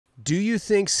Do you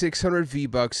think 600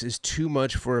 V-Bucks is too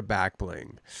much for a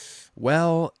Backbling?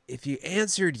 Well, if you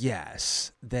answered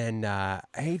yes, then I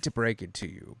hate to break it to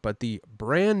you, but the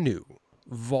brand new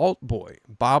Vault Boy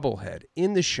bobblehead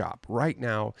in the shop right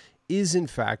now is in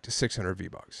fact 600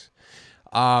 V-Bucks.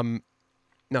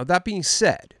 Now, that being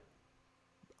said,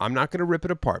 I'm not going to rip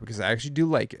it apart because I actually do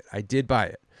like it. I did buy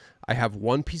it. I have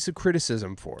one piece of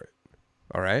criticism for it.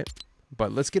 All right?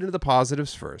 But let's get into the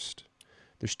positives first.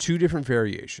 There's two different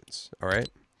variations. All right?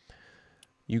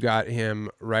 You got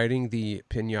him riding the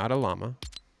Pinata Llama.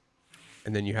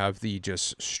 And then you have the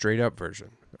just straight up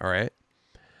version. All right?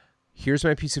 Here's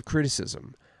my piece of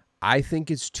criticism. I think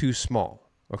it's too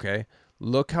small. Okay?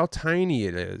 Look how tiny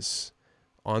it is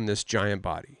on this giant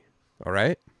body. All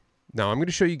right? Now, I'm going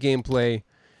to show you gameplay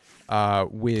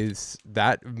with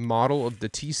that model of the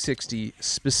T60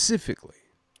 specifically,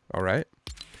 all right?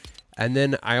 And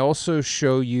then I also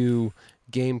show you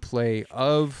gameplay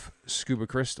of Scuba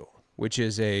Crystal, which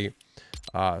is a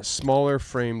smaller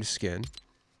framed skin.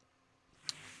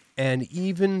 And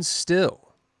even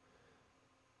still,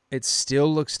 it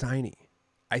still looks tiny.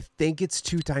 I think it's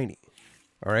too tiny,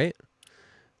 all right?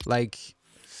 Like,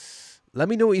 let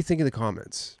me know what you think in the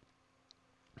comments.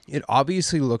 It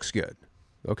obviously looks good.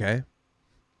 Okay,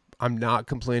 I'm not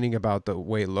complaining about the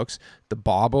way it looks. The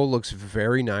bobble looks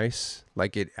very nice.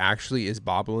 Like it actually is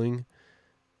bobbling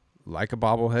like a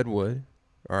bobblehead would.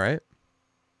 All right.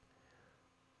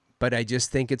 But I just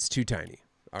think it's too tiny.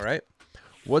 All right.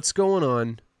 What's going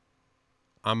on?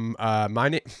 My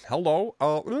name.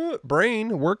 Hello.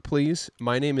 Brain, work please.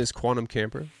 My name is Quantum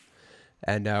Camper.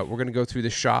 And we're going to go through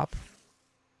the shop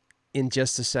in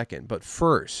just a second. But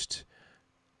first,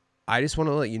 I just want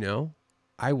to let you know,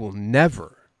 I will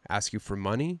never ask you for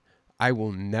money. I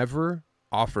will never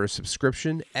offer a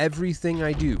subscription. Everything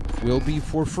I do will be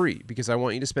for free because I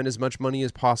want you to spend as much money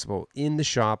as possible in the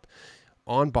shop,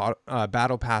 on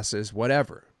battle passes,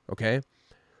 whatever, okay?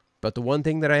 But the one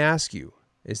thing that I ask you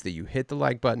is that you hit the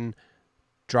like button,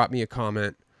 drop me a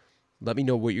comment, let me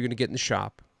know what you're going to get in the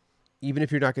shop. Even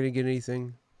if you're not going to get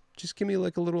anything, just give me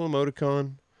like a little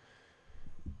emoticon.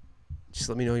 Just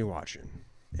let me know you're watching.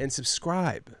 And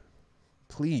subscribe.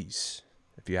 Please,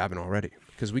 if you haven't already,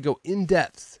 because we go in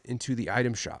depth into the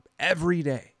item shop every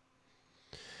day.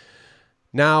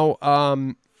 Now,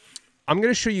 I'm going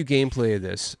to show you gameplay of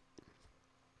this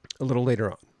a little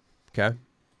later on. Okay,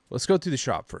 let's go through the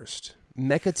shop first.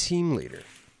 Mecha Team Leader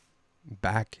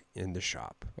back in the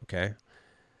shop. Okay,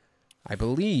 I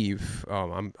believe. Oh,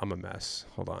 I'm a mess.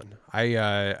 Hold on.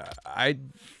 I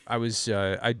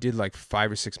did like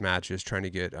 5 or 6 matches trying to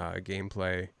get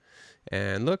gameplay.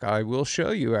 And look, I will show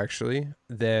you actually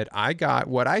that I got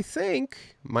what I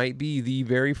think might be the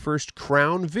very first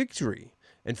crown victory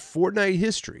in Fortnite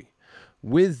history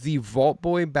with the Vault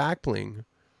Boy Backbling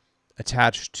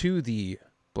attached to the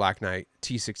Black Knight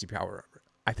T60 Power Armor.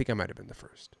 I think I might have been the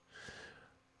first.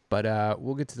 But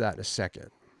we'll get to that in a second.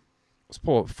 Let's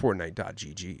pull up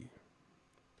Fortnite.gg.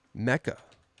 Mecha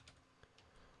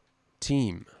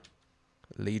Team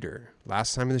Leader.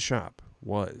 Last time in the shop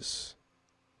was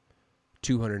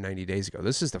 290 days ago.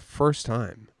 This is the first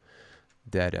time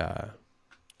that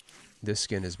this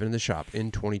skin has been in the shop in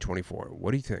 2024.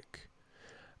 What do you think?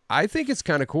 I think it's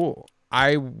kind of cool.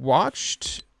 I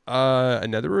watched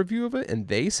another review of it, and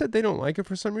they said they don't like it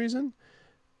for some reason.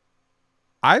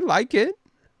 I like it.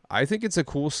 I think it's a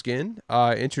cool skin.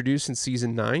 Introduced in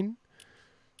Season 9.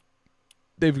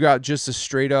 They've got just a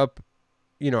straight up,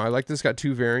 you know, I like this. Got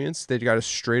 2 variants. They've got a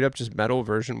straight up just metal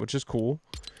version, which is cool.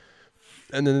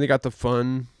 And then they got the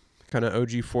fun kind of OG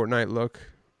Fortnite look,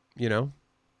 you know.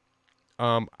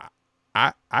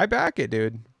 I back it,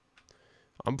 dude.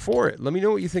 I'm for it. Let me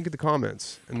know what you think in the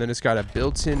comments. And then it's got a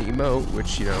built-in emote,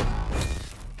 which, you know,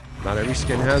 not every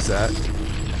skin has that.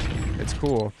 It's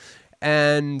cool.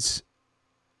 And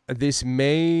this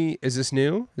is this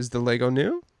new? Is the Lego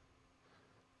new?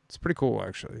 It's pretty cool,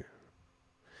 actually.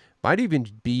 Might even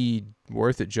be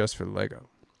worth it just for the Lego.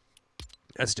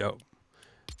 That's dope.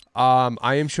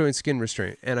 I am showing skin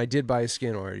restraint, and I did buy a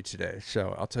skin already today,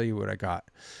 so I'll tell you what I got.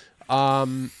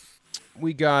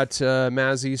 We got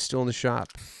Mazzy still in the shop.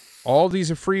 All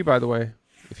these are free, by the way.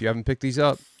 If you haven't picked these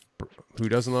up, who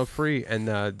doesn't love free? And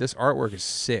this artwork is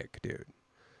sick, dude.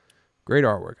 Great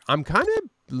artwork. I'm kind of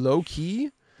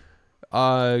low-key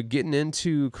getting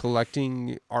into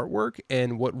collecting artwork,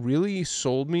 and what really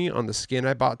sold me on the skin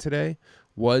I bought today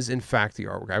was, in fact, the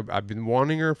artwork. I've been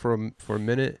wanting her for a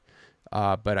minute.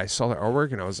 But I saw the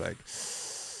artwork and I was like,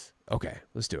 okay,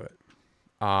 let's do it.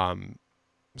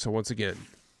 So once again,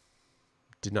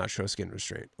 did not show skin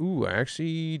restraint. Ooh,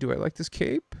 do I like this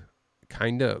cape?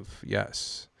 Kind of,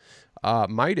 yes.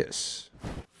 Midas.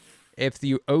 If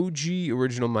the OG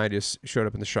original Midas showed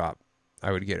up in the shop,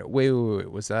 I would get it. Wait.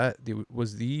 Was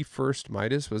the first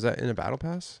Midas? Was that in a battle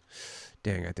pass?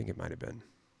 Dang, I think it might have been.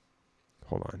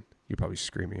 Hold on. You're probably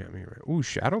screaming at me right. Ooh,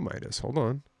 Shadow Midas. Hold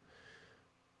on.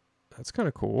 That's kind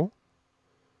of cool.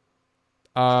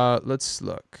 Let's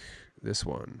look. This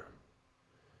one.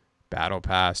 Battle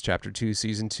Pass, Chapter 2,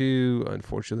 Season 2.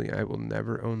 Unfortunately, I will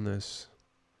never own this.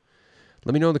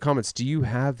 Let me know in the comments. Do you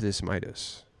have this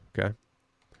Midas? Okay.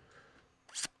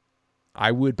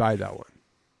 I would buy that one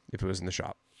if it was in the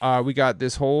shop. We got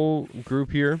this whole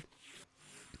group here.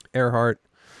 Earhart,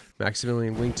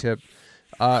 Maximilian Wingtip.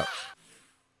 I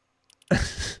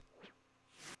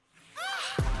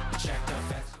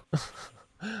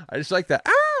just like that.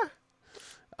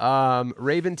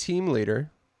 Raven Team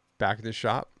Leader, back at the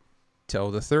shop till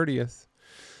the 30th.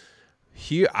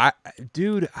 Here,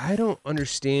 dude, I don't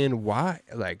understand why.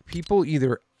 Like, people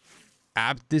either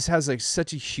this has like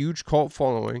such a huge cult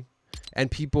following, and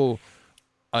people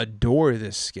adore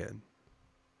this skin,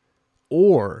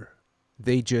 or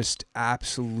they just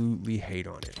absolutely hate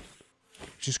on it.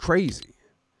 Which is crazy.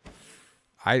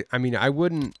 I mean,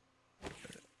 I'm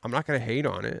not gonna hate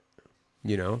on it,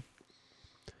 you know.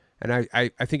 And I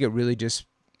think it really just,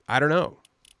 I don't know.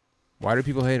 Why do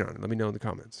people hate on it? Let me know in the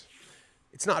comments.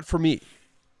 It's not for me.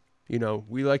 You know,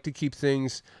 we like to keep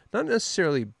things not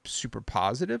necessarily super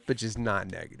positive, but just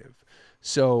not negative.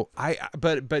 So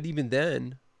but even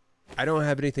then, I don't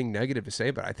have anything negative to say,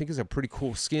 but I think it's a pretty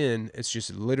cool skin. It's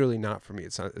just literally not for me.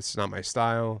 It's not my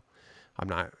style. I'm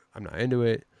not into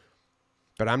it.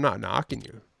 But I'm not knocking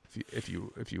you if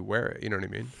you wear it. You know what I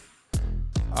mean?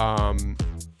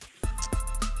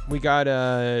 We got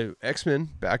X-Men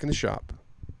back in the shop.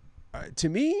 To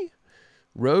me,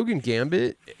 Rogue and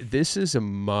Gambit, this is a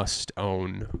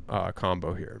must-own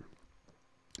combo here.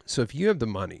 So if you have the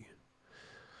money,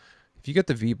 if you get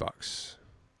the Vbucks,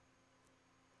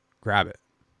 grab it.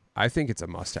 I think it's a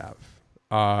must-have.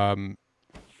 And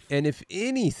if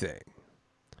anything,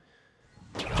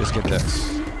 just get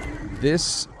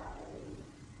this.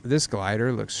 This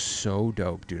glider looks so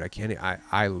dope, dude.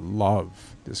 I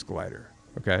love this glider.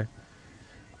 Okay.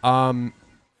 The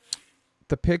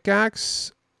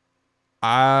pickaxe,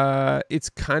 it's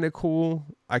kind of cool.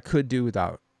 I could do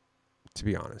without, to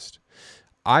be honest.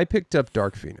 I picked up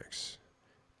Dark Phoenix.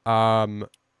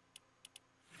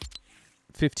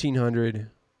 1500.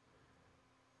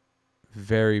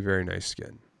 Very, very nice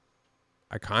skin.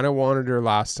 I kind of wanted her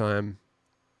last time.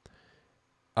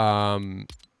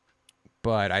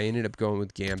 But I ended up going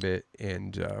with Gambit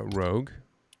and Rogue.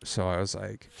 So I was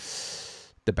like,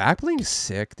 the Backbling is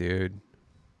sick, dude.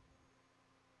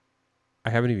 I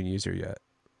haven't even used her yet.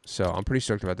 So I'm pretty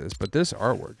stoked about this. But this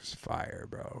artwork is fire,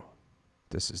 bro.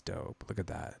 This is dope. Look at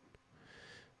that.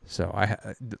 So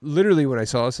literally when I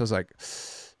saw this, I was like,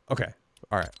 okay,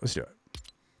 all right, let's do it.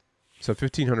 So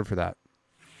 1500 for that.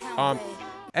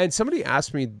 And somebody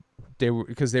asked me,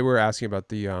 because they were asking about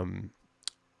the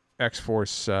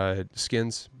X-Force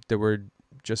skins that were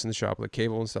just in the shop, like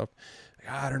Cable and stuff. Like,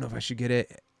 I don't know if I should get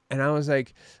it. And I was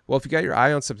like, well, if you got your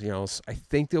eye on something else, I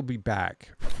think they'll be back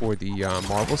for the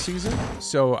Marvel season.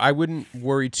 So I wouldn't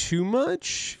worry too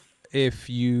much if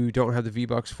you don't have the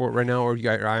Vbucks for it right now, or if you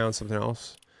got your eye on something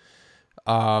else.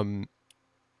 And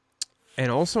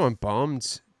also I'm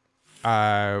bummed.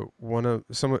 Oh,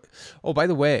 by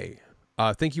the way,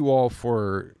 thank you all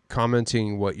for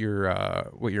commenting what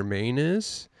your main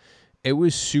is. It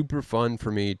was super fun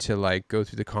for me to like go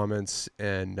through the comments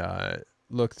and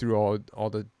look through all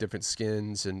the different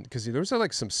skins, and because there was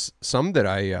like some that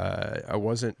I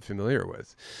wasn't familiar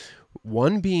with.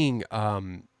 One being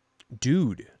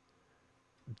dude,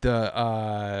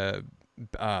 the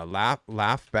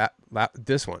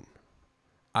this one.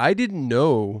 I didn't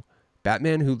know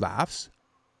Batman Who Laughs.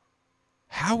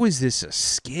 How is this a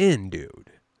skin, dude?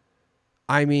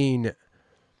 I mean,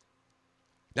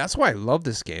 that's why I love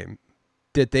this game.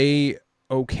 That they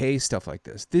okay stuff like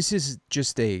this. This is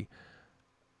just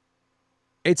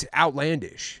it's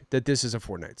outlandish that this is a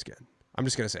Fortnite skin. I'm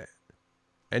just going to say it.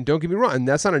 And don't get me wrong, and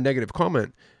that's not a negative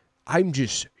comment. I'm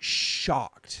just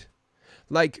shocked.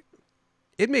 Like,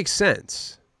 it makes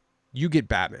sense. You get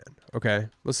Batman, okay?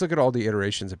 Let's look at all the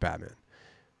iterations of Batman.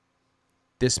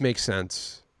 This makes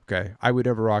sense, okay? I would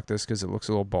never rock this because it looks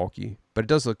a little bulky, but it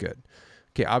does look good.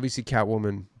 Okay, obviously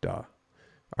Catwoman, duh.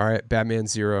 All right, Batman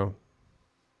Zero.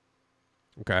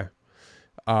 Okay.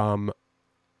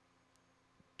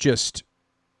 Just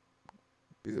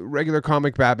regular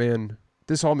comic Batman.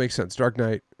 This all makes sense. Dark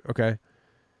Knight, okay?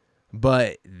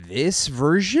 But this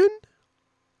version?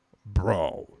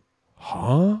 Bro.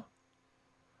 Huh?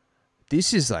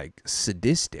 this is like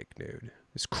sadistic, dude.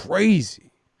 It's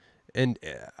crazy. And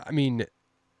I mean,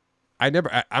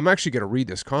 I'm actually going to read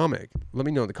this comic. Let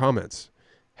me know in the comments.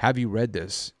 Have you read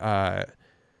this?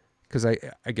 Because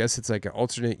I guess it's like an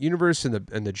alternate universe, and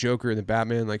the Joker and the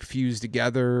Batman like fused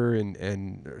together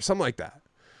and or something like that.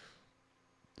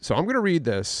 So I'm going to read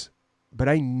this, but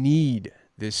I need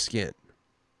this skin.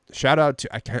 Shout out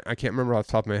to, I can't remember off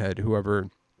the top of my head whoever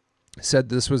said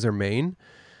this was their main,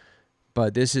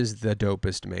 but this is the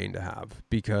dopest main to have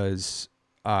because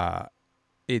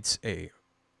it's a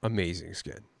amazing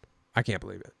skin. I can't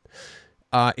believe it.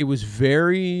 It was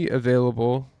very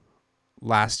available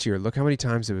last year. Look how many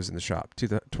times it was in the shop.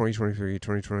 2023,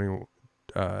 2020,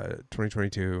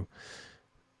 2022.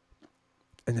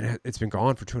 And then it's been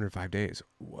gone for 205 days.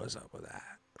 What's up with that?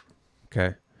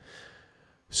 Okay.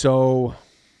 So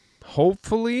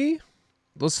hopefully,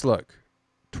 let's look.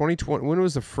 2020. When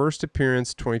was the first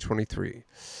appearance? 2023.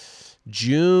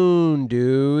 June,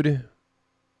 dude.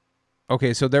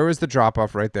 Okay, so there was the drop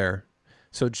off right there.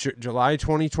 So July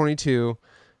 2022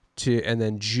 and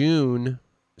then June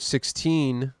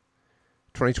 16,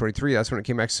 2023. That's when it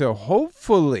came back. So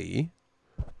hopefully,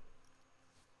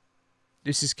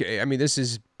 this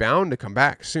is bound to come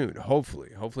back soon. Hopefully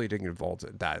it didn't get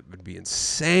vaulted. That would be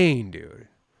insane, dude.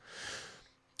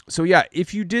 So yeah,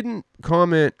 if you didn't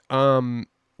comment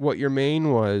what your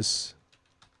main was,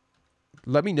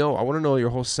 let me know. I want to know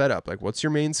your whole setup. Like, what's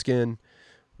your main skin?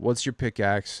 What's your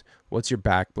pickaxe? What's your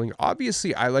back bling?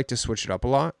 Obviously, I like to switch it up a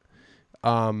lot.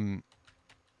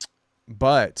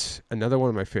 But another one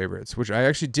of my favorites, which I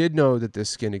actually did know that this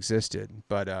skin existed,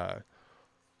 but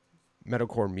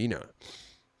Metalcore Mina.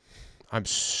 I'm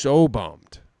so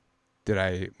bummed that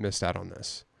I missed out on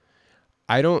this.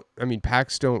 I mean,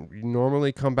 packs don't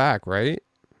normally come back, right?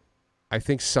 I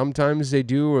think sometimes they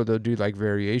do, or they'll do like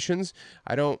variations.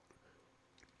 I don't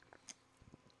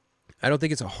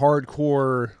think it's a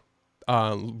hardcore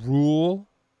rule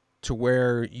to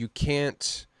where you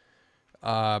can't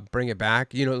bring it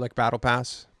back. You know, like Battle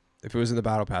Pass. If it was in the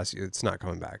Battle Pass, it's not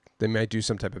coming back. They might do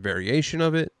some type of variation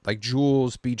of it, like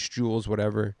jewels, beach jewels,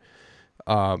 whatever.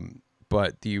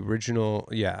 But the original,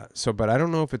 yeah. So, but I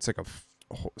don't know if it's like a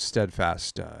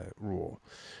steadfast rule.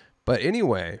 But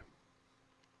anyway,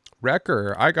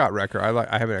 Wrecker, I got Wrecker.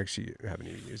 I haven't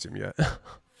even used him yet.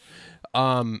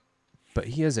 But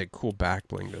he has a cool back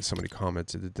bling that somebody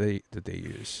commented that they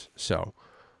use. So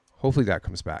hopefully that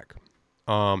comes back.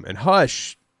 And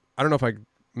Hush, I don't know if I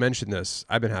mentioned this.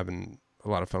 I've been having a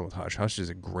lot of fun with Hush. Hush is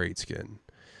a great skin.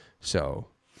 So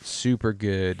super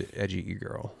good edgy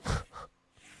e-girl.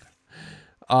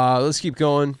 Let's keep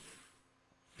going.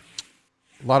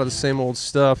 A lot of the same old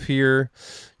stuff here.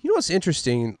 You know what's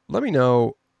interesting? Let me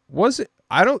know. Was it?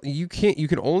 You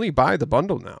can only buy the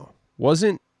bundle now.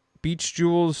 Wasn't Beach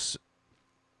Jewels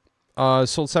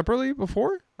sold separately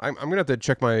before? I'm gonna have to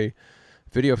check my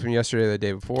video from yesterday or the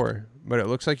day before, but it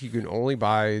looks like you can only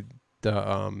buy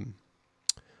the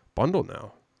bundle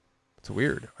now. It's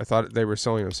weird. I thought they were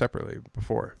selling them separately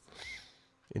before.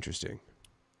 Interesting.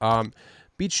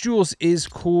 Beach Jewels is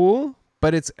cool,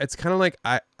 but it's kind of like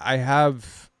I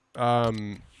have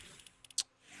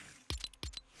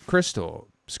Crystal,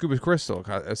 Scuba Crystal,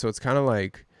 so it's kind of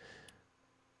like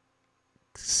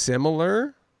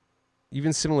similar,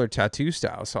 even similar tattoo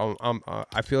style. So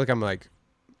I feel like I'm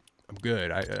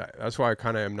good. That's why I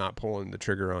kind of am not pulling the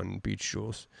trigger on Beach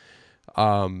Jewels,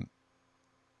 even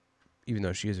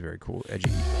though she is very cool,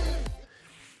 edgy.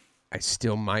 I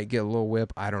still might get a little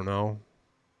whip. I don't know,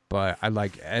 but I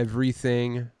like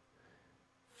everything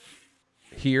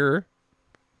here.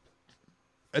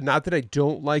 And not that I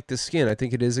don't like the skin. I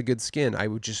think it is a good skin. I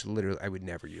would just I would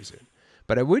never use it.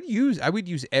 But I would use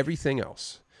everything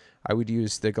else. I would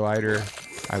use the glider.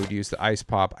 I would use the ice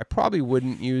pop. I probably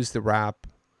wouldn't use the wrap.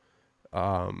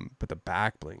 But the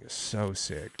back bling is so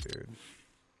sick, dude.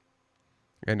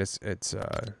 And it's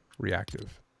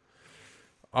reactive.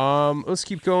 Let's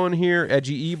keep going here.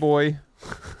 Edgy E-boy.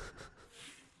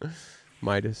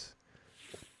 Midas.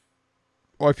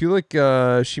 Well, I feel like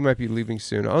she might be leaving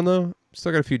soon. Oh no,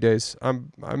 still got a few days.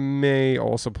 I may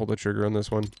also pull the trigger on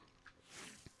this one.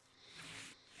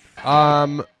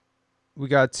 We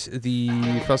got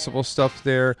the festival stuff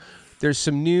there. There's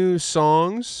some new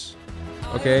songs.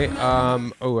 Okay.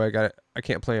 Oh, I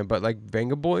can't play them, but like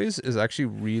Venga Boys is actually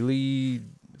really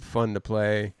fun to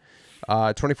play.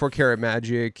 24 Karat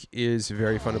Magic is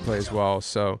very fun to play as well.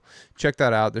 So check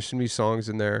that out. There's some new songs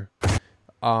in there.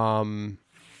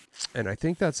 And I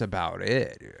think that's about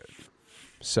it, dude.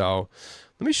 So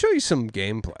let me show you some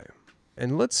gameplay.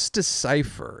 And let's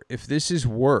decipher if this is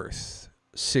worth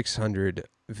 600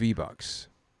 V-Bucks.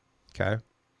 Okay.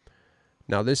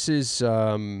 Now this is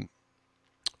over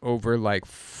like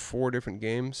 4 different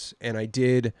games, and I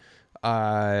did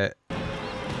like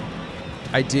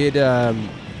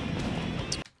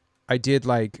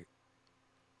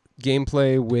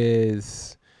gameplay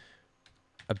with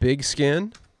a big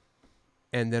skin,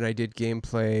 and then I did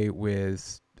gameplay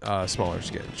with smaller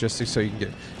skin, just so you can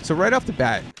get. So right off the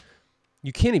bat,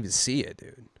 you can't even see it,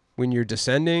 dude. When you're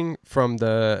descending from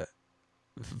the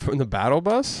battle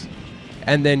bus,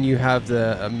 and then you have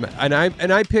the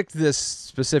and I picked this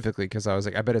specifically because I was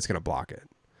like, I bet it's gonna block it,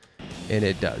 and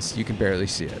it does. You can barely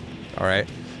see it. All right,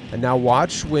 and now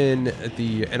watch when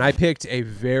and I picked a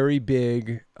very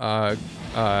big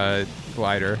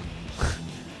glider.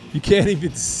 You can't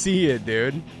even see it,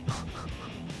 dude.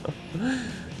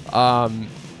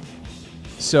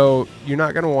 So you're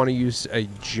not going to want to use a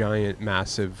giant,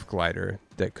 massive glider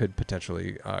that could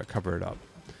potentially cover it up.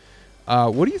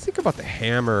 What do you think about the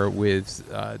hammer with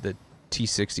the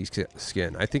T60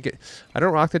 skin? I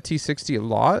don't rock the T60 a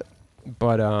lot,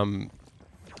 but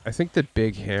I think the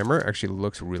big hammer actually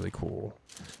looks really cool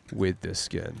with this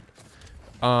skin.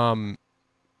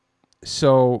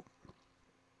 So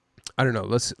I don't know.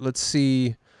 Let's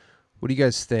see. What do you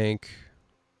guys think?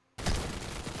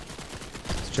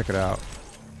 Let's check it out.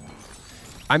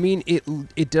 I mean,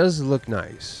 it does look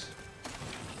nice,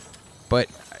 but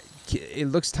it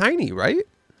looks tiny, right?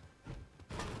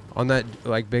 On that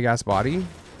like big ass body,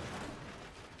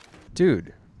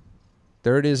 dude.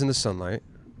 There it is in the sunlight.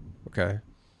 Okay.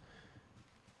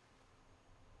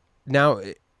 Now,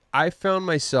 I found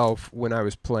myself when I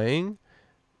was playing,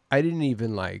 I didn't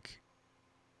even like.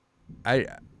 I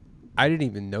didn't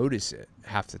even notice it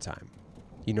half the time.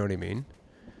 You know what I mean?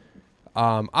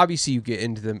 Obviously, you get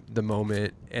into the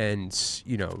moment, and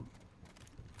you know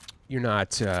you're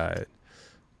not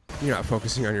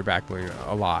focusing on your backbling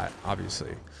a lot,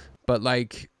 obviously. But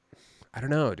like, I don't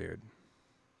know, dude.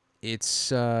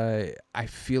 It's I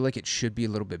feel like it should be a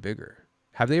little bit bigger.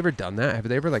 Have they ever done that? Have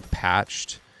they ever like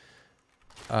patched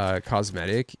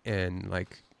cosmetic and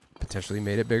like potentially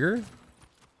made it bigger?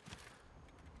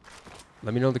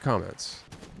 Let me know in the comments.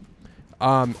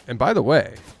 And by the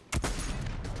way,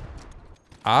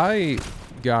 I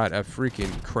got a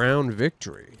freaking crown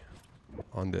victory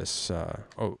on this.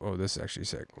 Oh, this is actually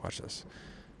sick. Watch this.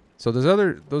 So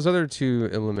those other 2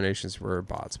 eliminations were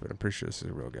bots, but I'm pretty sure this is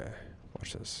a real guy.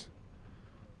 Watch this.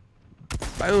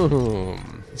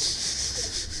 Boom.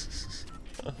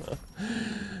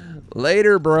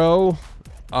 Later, bro.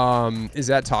 Is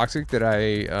that toxic that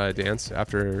I dance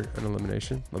after an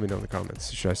elimination? Let me know in the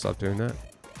comments. Should I stop doing that?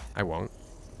 I won't.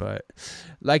 But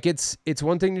like it's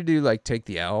one thing to do like take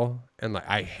the L, and like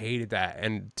I hated that,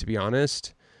 and to be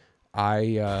honest,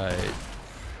 I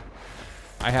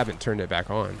haven't turned it back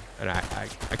on, and I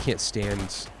can't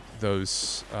stand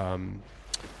those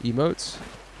emotes,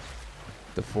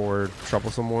 the 4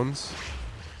 troublesome ones.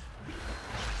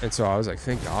 And so I was like,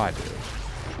 thank God, dude.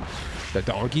 The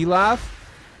donkey laugh?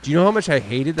 Do you know how much I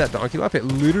hated that donkey laugh? It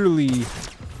literally...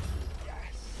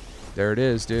 There it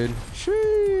is, dude.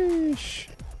 Sheesh.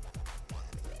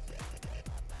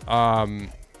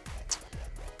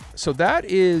 So that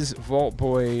is Vault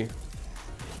Boy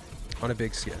on a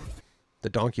big skin. The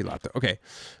donkey laugh. Okay.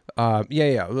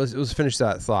 Yeah. Let's finish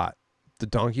that thought. The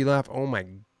donkey laugh. Oh my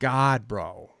God,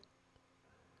 bro.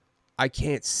 I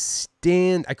couldn't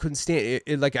stand it.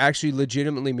 It like actually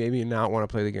legitimately made me not want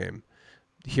to play the game.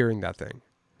 Hearing that thing.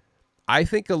 I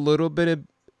think a little bit of,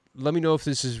 let me know if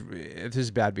this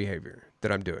is bad behavior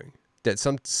that I'm doing. That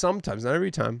sometimes, not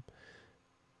every time,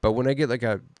 but when I get like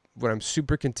when I'm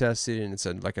super contested and it's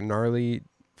like a gnarly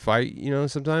fight, you know,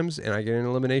 sometimes, and I get an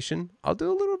elimination, I'll do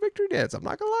a little victory dance. I'm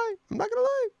not gonna lie.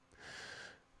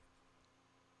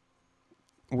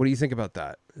 What do you think about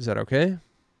that? Is that okay?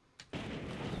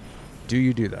 Do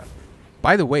you do that?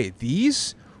 By the way,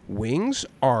 these wings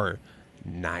are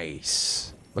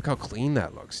nice. Look how clean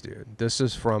that looks, dude. This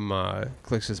is from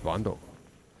Clix's bundle.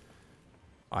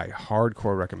 I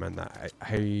hardcore recommend that. I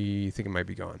think it might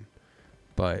be gone.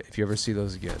 But if you ever see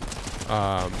those again.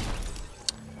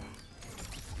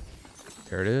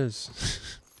 There it is.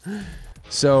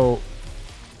 So,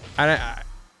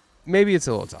 maybe it's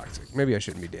a little toxic. Maybe I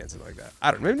shouldn't be dancing like that.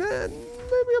 I don't know. Maybe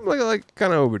I'm like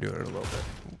kind of overdoing it a little bit.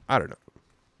 I don't know.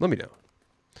 Let me know.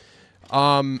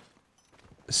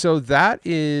 So that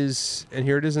is, and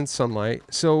here it is in sunlight.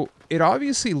 So it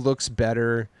obviously looks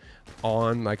better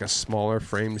on like a smaller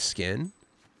framed skin.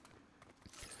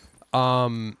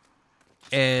 And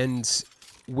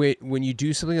when you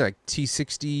do something like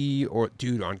T60 or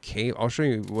dude on cable, I'll show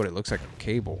you what it looks like on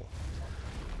cable.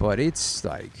 But it's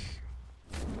like,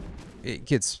 it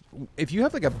gets, if you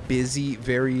have like a busy,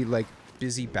 very like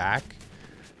busy back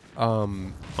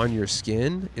on your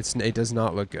skin, it does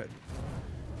not look good.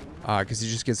 Because it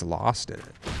just gets lost in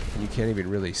it. And you can't even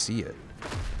really see it.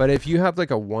 But if you have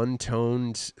like a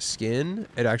one-toned skin,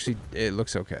 it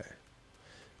looks okay.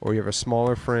 Or you have a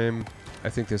smaller frame, I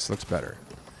think this looks better.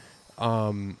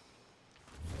 But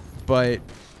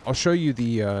I'll show you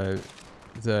the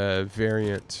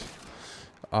variant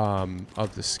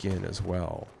of the skin as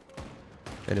well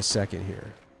in a second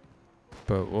here.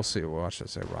 But we'll see. Watch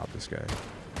this. I robbed this guy.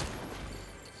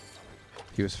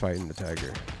 He was fighting the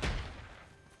tiger.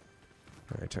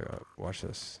 Alright, check out. Watch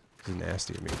this. He's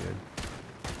nasty at me, dude.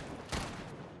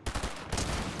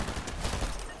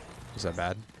 Was that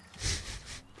bad?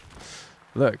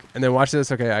 Look, and then watch this.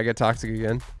 Okay, I get toxic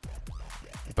again.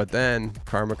 But then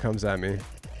karma comes at me.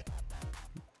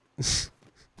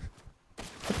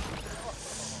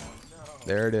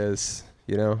 There it is.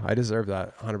 You know, I deserve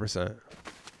that 100%.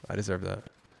 I deserve that.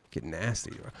 Get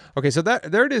nasty. Okay, so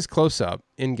there it is close up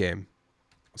in game.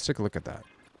 Let's take a look at that.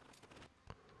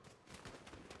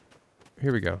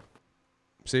 Here we go.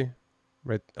 See?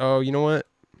 Right. Oh, you know what?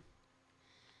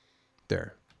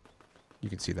 There. You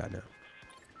can see that now.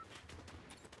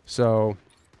 So,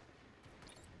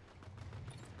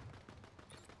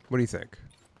 what do you think?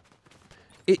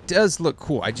 It does look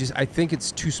cool. I think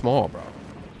it's too small, bro.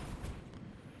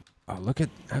 Oh, look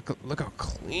how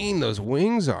clean those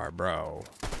wings are, bro.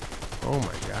 Oh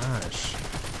my gosh.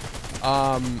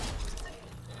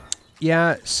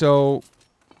 Yeah, so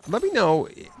let me know.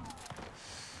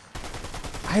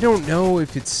 I don't know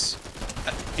if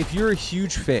you're a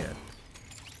huge fan,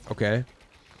 okay?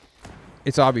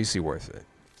 It's obviously worth it.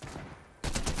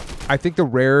 I think the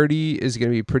rarity is going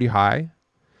to be pretty high.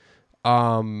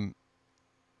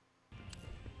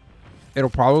 It'll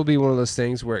probably be one of those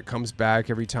things where it comes back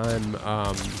every time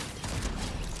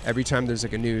there's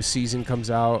like a new season comes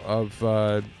out of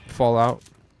Fallout.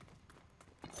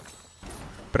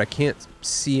 But I can't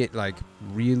see it like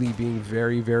really being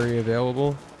very, very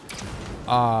available.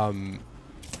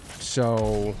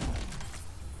 So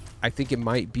I think it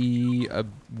might be a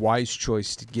wise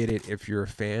choice to get it if you're a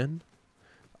fan.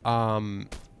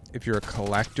 If you're a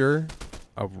collector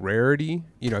of rarity,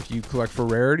 you know, if you collect for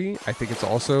rarity, I think it's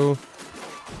also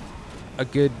a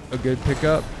good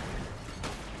pickup.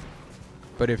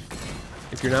 But if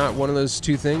you're not one of those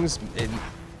two things,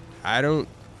 I don't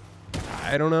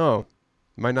know.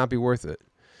 It might not be worth it.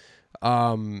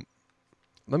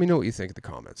 Let me know what you think in the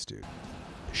comments, dude.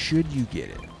 Should you get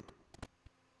it?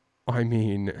 I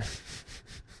mean,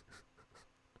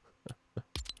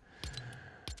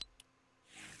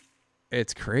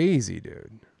 it's crazy,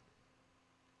 dude.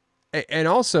 And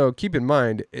also, keep in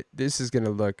mind, this is going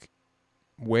to look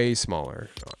way smaller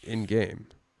in game.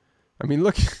 I mean,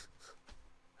 look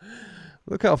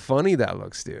how funny that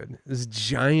looks, dude. This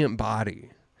giant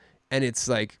body. And it's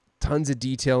like tons of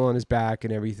detail on his back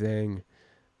and everything.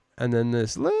 And then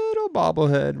this little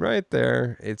bobblehead right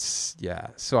there. It's, yeah.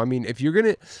 So, I mean, if you're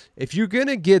going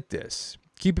to get this,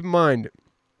 keep in mind,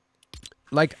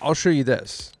 like, I'll show you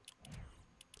this.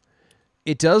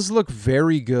 It does look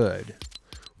very good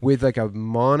with like a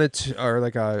monitor or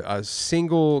like a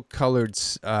single colored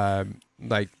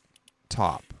like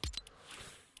top.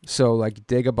 So like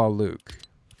Dagobah Luke,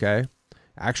 okay,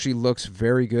 actually looks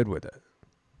very good with it.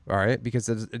 All right, because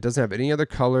it doesn't have any other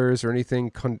colors or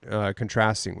anything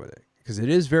contrasting with it because it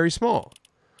is very small.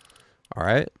 All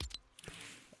right,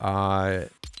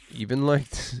 even like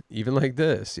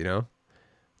this, you know,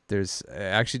 it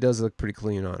actually does look pretty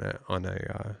clean on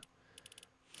a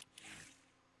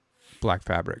black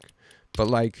fabric, but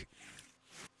like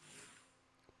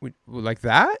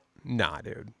that, nah,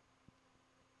 dude,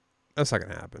 that's not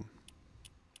gonna happen.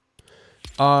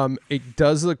 It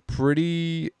does look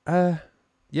pretty,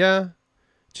 yeah,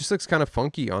 just looks kind of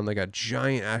funky on like a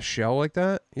giant ass shell like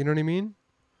that. You know what I mean?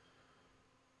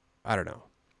 I don't know.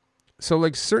 So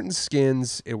like certain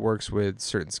skins it works with,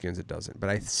 certain skins it doesn't. But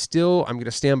I'm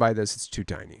gonna stand by this. It's too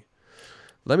tiny.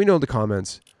 Let me know in the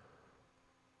comments.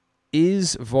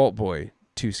 Is Vault Boy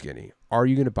too skinny? Are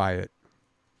you going to buy it?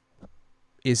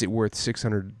 Is it worth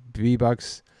 600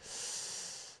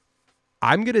 V-Bucks?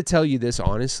 I'm going to tell you this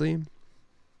honestly.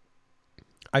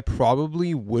 I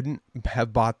probably wouldn't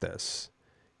have bought this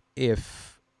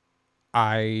if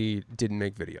I didn't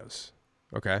make videos.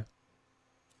 Okay?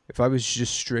 If I was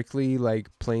just strictly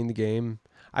like playing the game,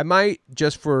 I might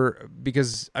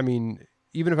because I mean,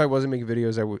 even if I wasn't making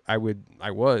videos,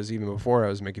 even before I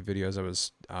was making videos, I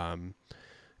was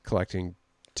collect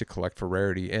for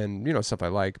rarity and, you know, stuff I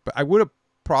like. But I would have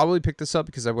probably picked this up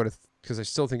because I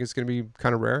still think it's going to be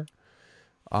kind of rare.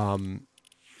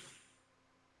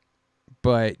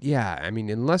 But yeah, I mean,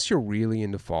 unless you're really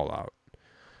into Fallout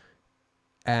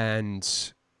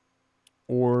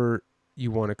or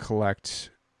you want to collect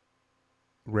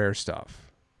rare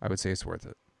stuff, I would say it's worth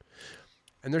it.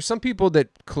 And there's some people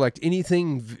that collect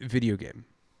anything video game.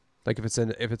 Like if it's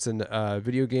an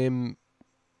video game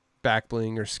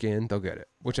backbling or skin, they'll get it,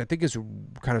 which I think is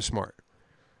kind of smart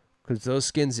because those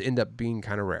skins end up being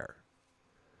kind of rare.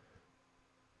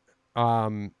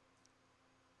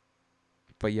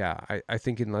 But yeah, I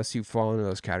think unless you fall into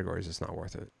those categories, it's not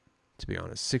worth it, to be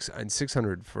honest.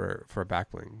 600 for a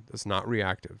backbling that's not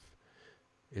reactive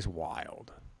is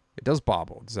wild. It does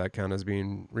bobble. Does that count as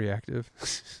being reactive?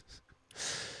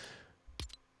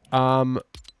 All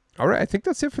right, I think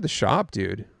that's it for the shop,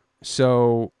 dude.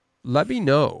 So let me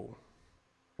know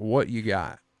what you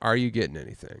got. Are you getting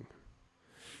anything?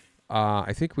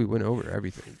 I think we went over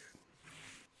everything.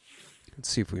 Let's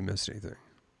see if we missed anything.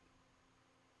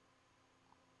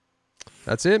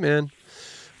 That's it, man.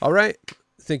 All right.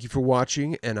 Thank you for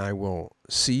watching, and I will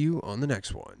see you on the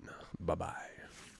next one. Bye-bye.